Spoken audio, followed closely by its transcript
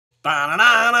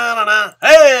Ba-na-na-na-na-na.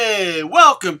 Hey,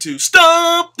 welcome to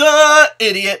Stump the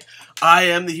Idiot. I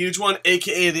am the huge one,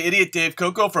 aka the Idiot Dave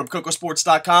Koco from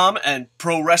KocoSports.com and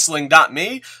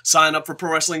ProWrestling.me. Sign up for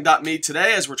ProWrestling.me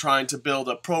today as we're trying to build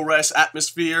a pro-res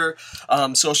atmosphere,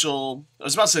 social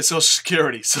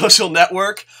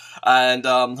network, and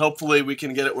hopefully we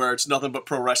can get it where it's nothing but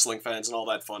pro wrestling fans and all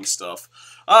that fun stuff.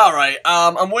 Alright,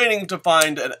 I'm waiting to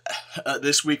find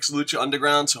this week's Lucha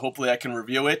Underground, so hopefully I can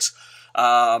review it.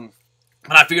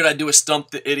 But I figured I'd do a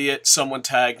Stump the Idiot. Someone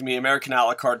tagged me. American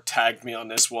Alacard tagged me on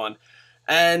this one.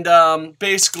 And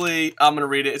basically, I'm going to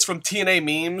read it. It's from TNA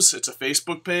Memes. It's a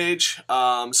Facebook page.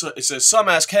 So it says, some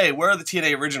ask, hey, where are the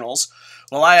TNA originals?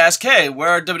 Well, I ask, hey, where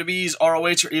are WWE's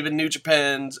ROH or even New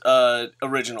Japan's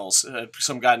originals?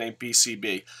 Some guy named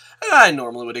BCB. I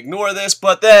normally would ignore this,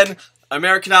 but then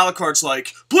American Alacard's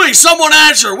like, please, someone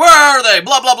answer, where are they?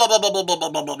 Blah, blah, blah, blah, blah, blah, blah,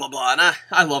 blah, blah, blah, blah. And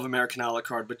I love American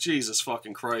Alacard, but Jesus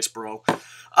fucking Christ, bro.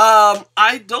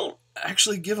 I don't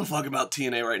actually give a fuck about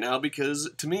TNA right now because,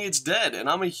 to me, it's dead, and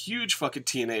I'm a huge fucking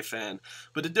TNA fan.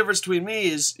 But the difference between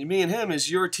me and him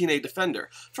is you're a TNA defender.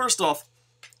 First off,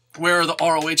 where are the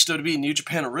ROH, WWE, New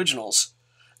Japan originals?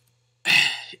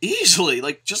 Easily,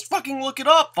 like, just fucking look it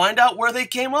up. Find out where they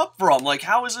came up from. Like,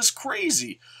 how is this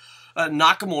crazy?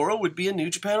 Nakamura would be a New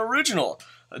Japan original.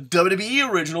 A WWE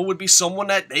original would be someone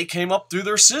that they came up through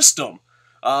their system.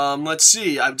 Let's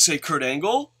see, I would say Kurt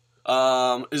Angle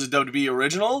is a WWE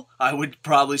original. I would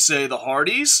probably say the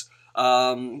Hardys.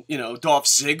 Dolph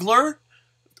Ziggler.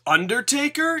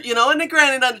 Undertaker, and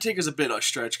granted, Undertaker's a bit of a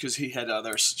stretch because he had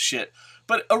other shit.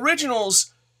 But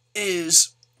originals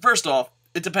is, first off,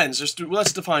 it depends.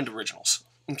 Let's define originals,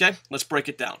 okay? Let's break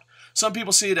it down. Some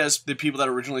people see it as the people that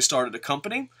originally started a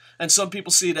company, and some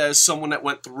people see it as someone that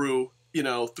went through,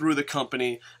 through the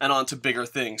company and on to bigger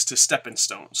things, to stepping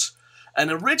stones.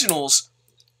 And originals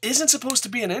isn't supposed to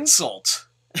be an insult.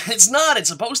 It's not. It's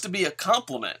supposed to be a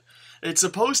compliment. It's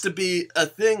supposed to be a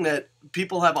thing that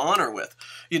people have honor with.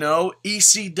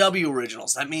 ECW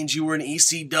originals. That means you were an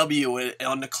ECW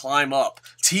on the climb up.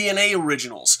 TNA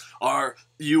originals are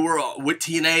you were with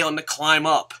TNA on the climb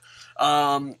up.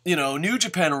 New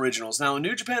Japan originals. Now, in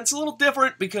New Japan, it's a little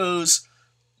different because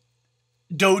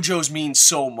dojos mean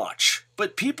so much.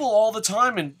 But people all the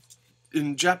time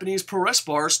in Japanese pro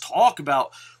wrestling bars talk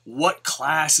about what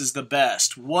class is the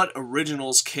best, what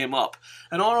originals came up.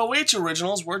 And ROH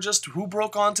originals were just who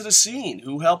broke onto the scene,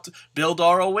 who helped build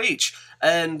ROH,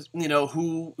 and,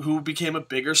 who became a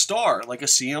bigger star, like a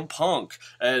CM Punk,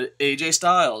 AJ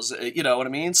Styles, you know what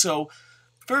I mean? So,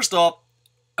 first off,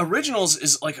 originals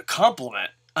is like a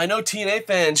compliment. I know TNA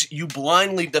fans, you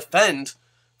blindly defend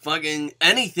fucking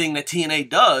anything that TNA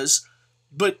does,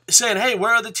 but saying, hey,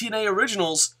 where are the TNA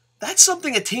originals? That's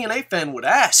something a TNA fan would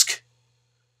ask.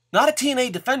 Not a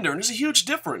TNA defender, and there's a huge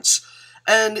difference.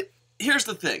 And here's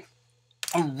the thing.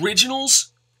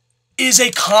 Originals is a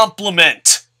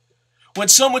compliment. When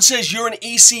someone says you're an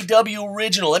ECW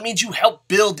original, that means you helped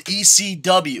build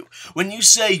ECW. When you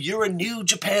say you're a New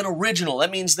Japan original,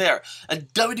 that means there. A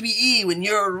WWE, when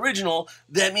you're original,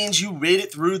 that means you made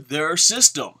it through their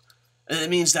system. And it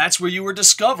means that's where you were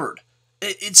discovered.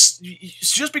 It's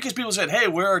just because people said, hey,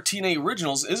 where are TNA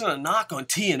originals, isn't a knock on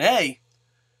TNA,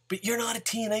 but you're not a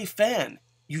TNA fan.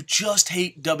 You just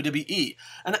hate WWE.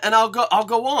 And I'll go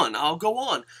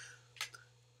on.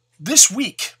 This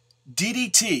week,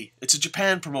 DDT, it's a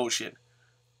Japan promotion.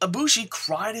 Ibushi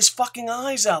cried his fucking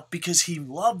eyes out because he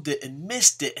loved it and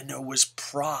missed it, and there was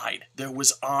pride. There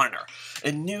was honor.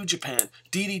 In New Japan,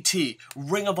 DDT,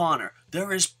 Ring of Honor,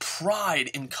 there is pride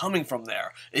in coming from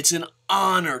there. It's an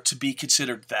honor to be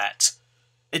considered that.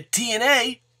 At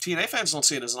TNA fans don't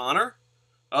see it as an honor.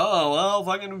 Oh, well,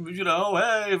 fucking,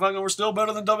 hey, fucking, we're still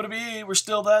better than WWE, we're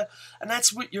still that. And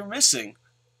that's what you're missing.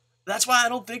 That's why I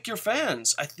don't think you're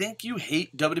fans. I think you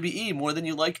hate WWE more than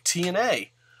you like TNA.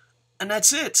 And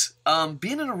that's it.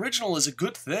 Being an original is a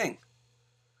good thing.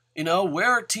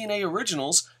 Where are TNA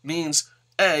originals means,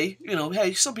 A,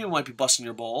 hey, some people might be busting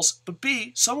your balls, but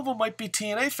B, some of them might be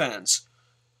TNA fans.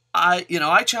 I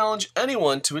challenge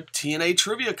anyone to a TNA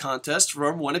trivia contest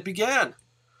from when it began.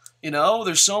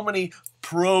 There's so many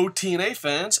pro-TNA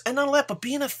fans, and not only that, but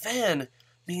being a fan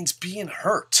means being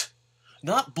hurt.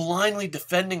 Not blindly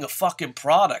defending a fucking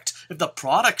product. If the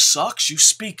product sucks, you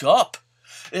speak up.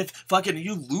 If fucking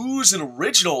you lose an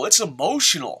original, it's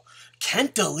emotional.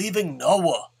 Kenta leaving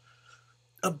Noah.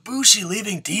 Ibushi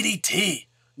leaving DDT.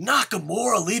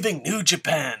 Nakamura leaving New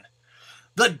Japan.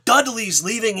 The Dudleys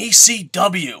leaving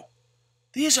ECW.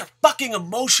 These are fucking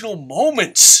emotional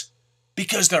moments.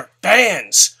 Because they're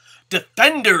fans.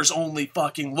 Defenders only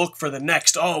fucking look for the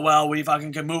next, oh, well, we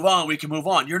fucking can move on, we can move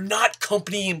on. You're not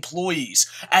company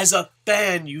employees. As a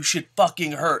fan, you should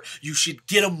fucking hurt. You should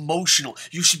get emotional.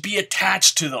 You should be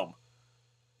attached to them.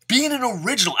 Being an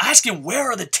original, asking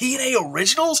where are the TNA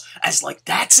originals, as like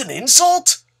that's an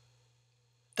insult?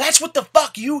 That's what the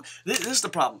fuck you... This is the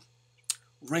problem.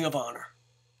 Ring of Honor,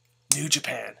 New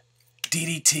Japan,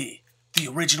 DDT, the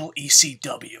original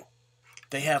ECW.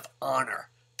 They have honor.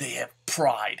 They have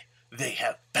pride. They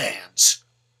have fans.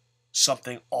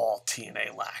 Something all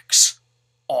TNA lacks.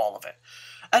 All of it.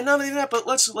 And not only that, but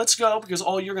let's go, because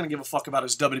all you're going to give a fuck about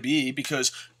is WWE,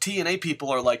 because TNA people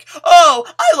are like, oh,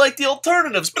 I like the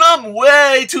alternatives, but I'm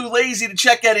way too lazy to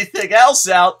check anything else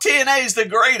out. TNA is the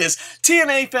greatest.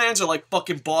 TNA fans are like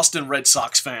fucking Boston Red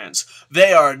Sox fans.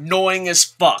 They are annoying as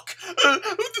fuck.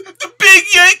 The big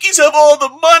Yankees have all the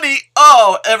money.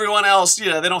 Oh, everyone else, they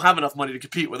don't have enough money to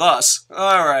compete with us.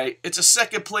 Alright, it's a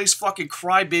second place fucking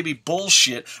crybaby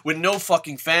bullshit with no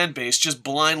fucking fan base, just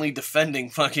blindly defending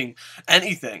fucking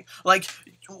anything. Like,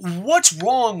 what's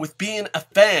wrong with being a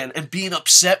fan and being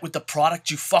upset with the product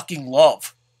you fucking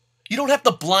love? You don't have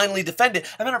to blindly defend it.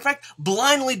 As a matter of fact,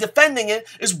 blindly defending it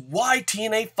is why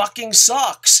TNA fucking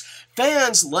sucks.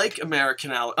 Fans like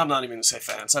American Alacard. I'm not even going to say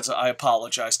fans. I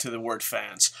apologize to the word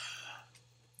fans.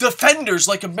 Defenders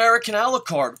like American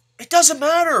Alacard. It doesn't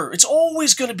matter. It's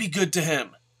always going to be good to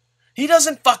him. He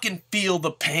doesn't fucking feel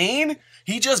the pain.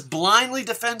 He just blindly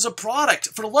defends a product.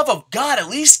 For the love of God, at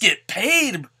least get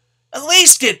paid. At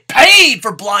least get paid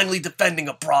for blindly defending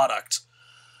a product.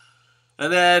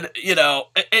 And then,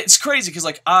 it's crazy because,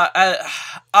 like, I'm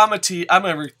a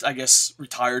I guess,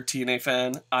 retired TNA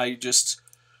fan.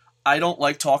 I don't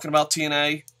like talking about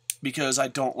TNA because I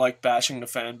don't like bashing the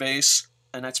fan base.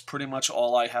 And that's pretty much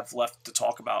all I have left to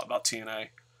talk about TNA.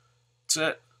 That's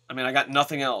it. I mean, I got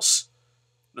nothing else.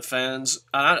 The fans,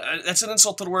 that's an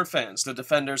insult to the word fans. The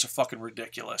defenders are fucking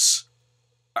ridiculous.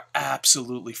 Are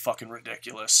absolutely fucking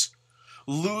ridiculous.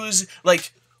 Losing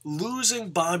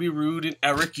Bobby Roode and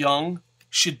Eric Young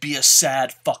should be a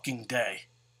sad fucking day.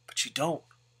 But you don't.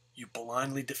 You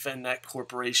blindly defend that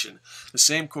corporation. The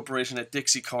same corporation that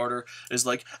Dixie Carter is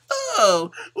like,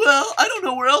 oh, well, I don't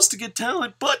know where else to get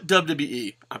talent but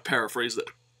WWE. I paraphrase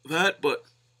that, but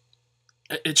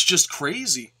it's just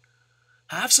crazy.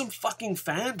 Have some fucking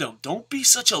fandom. Don't be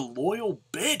such a loyal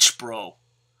bitch, bro.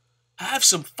 Have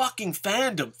some fucking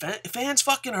fandom. Fans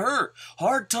fucking hurt.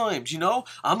 Hard times,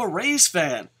 I'm a Rays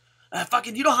fan.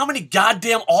 You know how many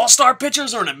goddamn all-star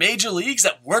pitchers are in the major leagues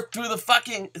that work through the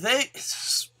fucking thing?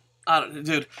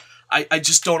 Dude, I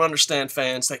just don't understand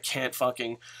fans that can't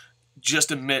fucking just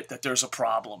admit that there's a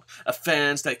problem.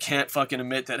 Fans that can't fucking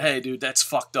admit that, hey, dude, that's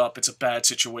fucked up. It's a bad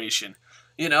situation.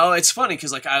 It's funny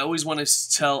because, like, I always want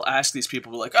to ask these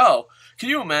people, like, oh, can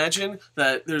you imagine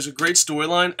that there's a great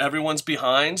storyline, everyone's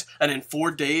behind, and in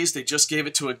 4 days they just gave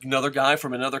it to another guy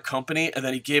from another company, and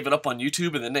then he gave it up on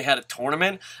YouTube, and then they had a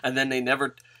tournament, and then they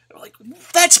never... Like,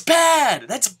 that's bad!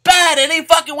 That's bad! Any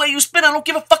fucking way you spin, I don't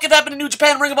give a fuck if it happened in New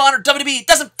Japan, Ring of Honor, WWE, it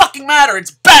doesn't fucking matter,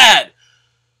 it's bad!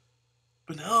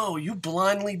 But no, you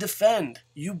blindly defend.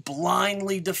 You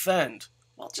blindly defend.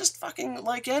 Well, just fucking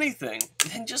like anything.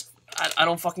 And just... I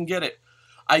don't fucking get it.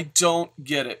 I don't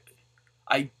get it.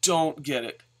 I don't get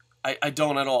it. I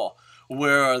don't at all.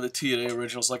 Where are the TNA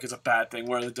originals? Like, it's a bad thing.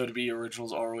 Where are the WWE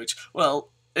originals, ROH? Well,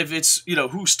 if it's,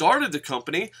 who started the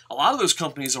company, a lot of those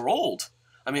companies are old.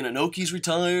 I mean, Inoki's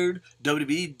retired,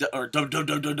 WWE, or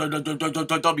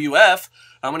WWF.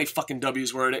 How many fucking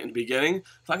W's were in it in the beginning?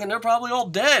 Fucking, they're probably all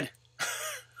dead.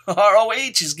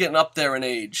 ROH is getting up there in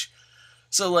age.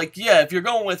 So, like, yeah, if you're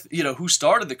going with, who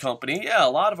started the company, yeah, a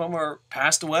lot of them are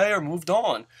passed away or moved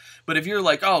on. But if you're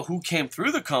like, oh, who came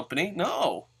through the company?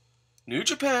 No. New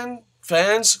Japan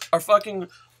fans are fucking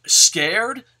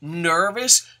scared,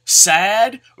 nervous,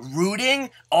 sad,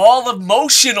 rooting, all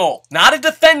emotional. Not a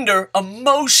defender,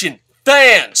 emotion.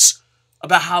 Fans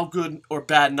about how good or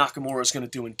bad Nakamura is going to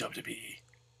do in WWE.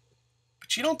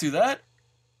 But you don't do that.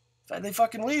 They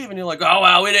fucking leave and you're like, oh,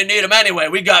 well, we didn't need him anyway.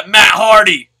 We got Matt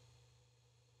Hardy.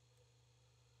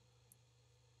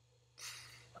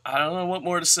 I don't know what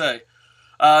more to say.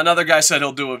 Another guy said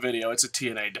he'll do a video. It's a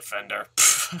TNA defender.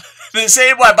 The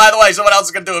same way, by the way, someone else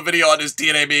is going to do a video on this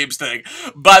TNA memes thing.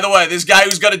 By the way, this guy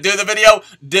who's going to do the video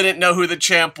didn't know who the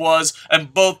champ was,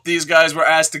 and both these guys were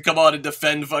asked to come on and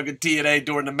defend fucking TNA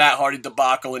during the Matt Hardy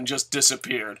debacle and just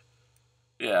disappeared.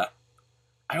 Yeah.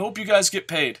 I hope you guys get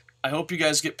paid. I hope you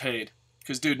guys get paid.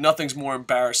 Because, dude, nothing's more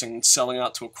embarrassing than selling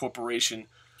out to a corporation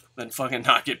than fucking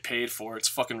not get paid for. It's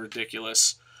fucking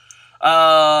ridiculous.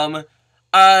 Derek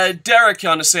on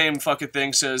the same fucking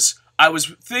thing says, I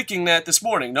was thinking that this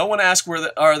morning. No one asked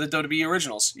where are the WWE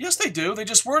Originals. Yes, they do. They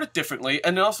just word it differently,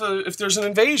 and also if there's an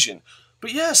invasion.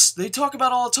 But yes, they talk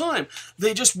about it all the time.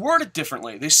 They just word it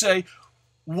differently. They say,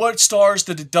 what stars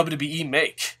did the WWE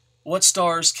make? What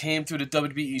stars came through the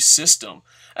WWE system?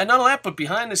 And not only that, but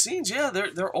behind the scenes, yeah,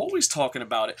 they're always talking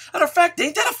about it. Matter of fact,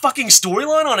 ain't that a fucking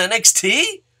storyline on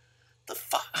NXT? The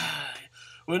fuck?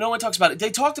 Well, no one talks about it. They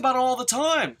talked about it all the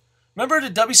time. Remember the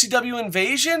WCW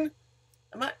invasion?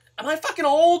 Am I fucking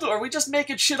old, or are we just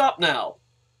making shit up now?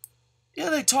 Yeah,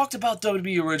 they talked about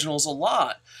WWE Originals a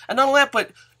lot. And not only that,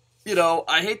 but, you know,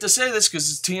 I hate to say this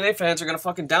because TNA fans are going to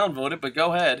fucking downvote it, but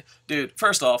go ahead. Dude,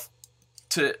 first off,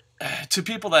 to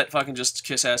people that fucking just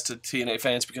kiss ass to TNA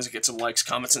fans because it gets some likes,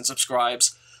 comments, and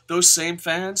subscribes, those same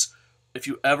fans, if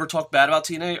you ever talk bad about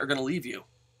TNA, are going to leave you.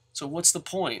 So what's the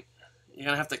point? You're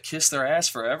going to have to kiss their ass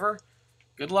forever?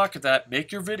 Good luck at that.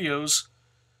 Make your videos.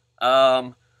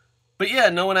 But yeah,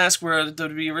 no one asked where are the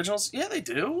WWE Originals. Yeah, they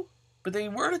do. But they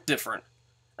word it different.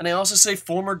 And they also say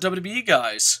former WWE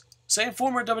guys. Saying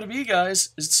former WWE guys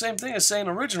is the same thing as saying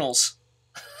Originals.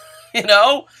 You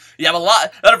know? You have a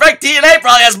lot. Matter of fact, TNA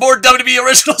probably has more WWE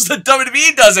Originals than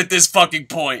WWE does at this fucking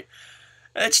point.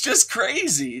 It's just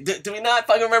crazy. Do we not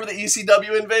fucking remember the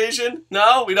ECW invasion?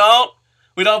 No, we don't.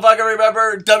 We don't fucking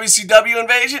remember WCW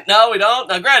invasion? No, we don't.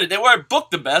 Now, granted, they weren't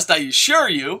booked the best, I assure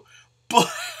you.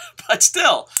 But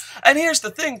still. And here's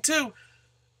the thing, too.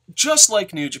 Just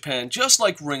like New Japan, just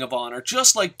like Ring of Honor,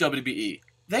 just like WWE,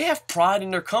 they have pride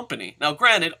in their company. Now,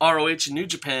 granted, ROH and New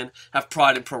Japan have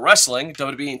pride in pro wrestling.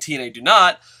 WWE and TNA do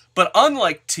not. But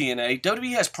unlike TNA,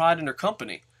 WWE has pride in their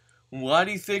company. Why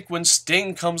do you think when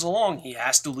Sting comes along, he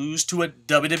has to lose to a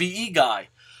WWE guy?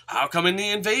 How come in the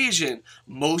invasion,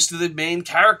 most of the main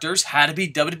characters had to be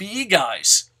WWE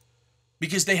guys?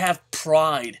 Because they have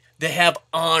pride. They have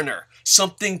honor.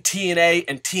 Something TNA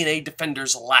and TNA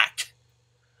defenders lack.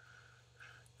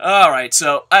 Alright,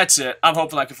 so that's it. I'm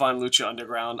hoping I can find Lucha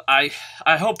Underground. I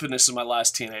hope this is my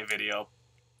last TNA video.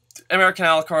 American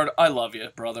Alacard, I love you,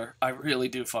 brother. I really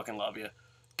do fucking love you.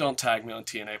 Don't tag me on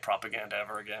TNA propaganda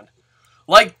ever again.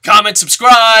 Like, comment,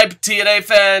 subscribe, TNA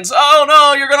fans. Oh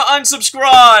no, you're gonna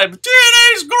unsubscribe.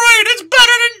 TNA's great. It's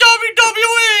better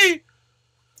than WWE.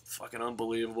 Fucking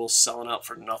unbelievable. Selling out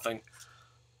for nothing.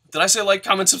 Did I say like,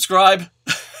 comment, subscribe?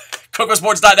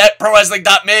 KocoSports.net,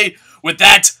 ProWrestling.me. With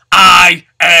that, I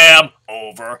am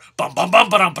over. Bum bum bum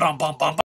bum bum bum bum bum.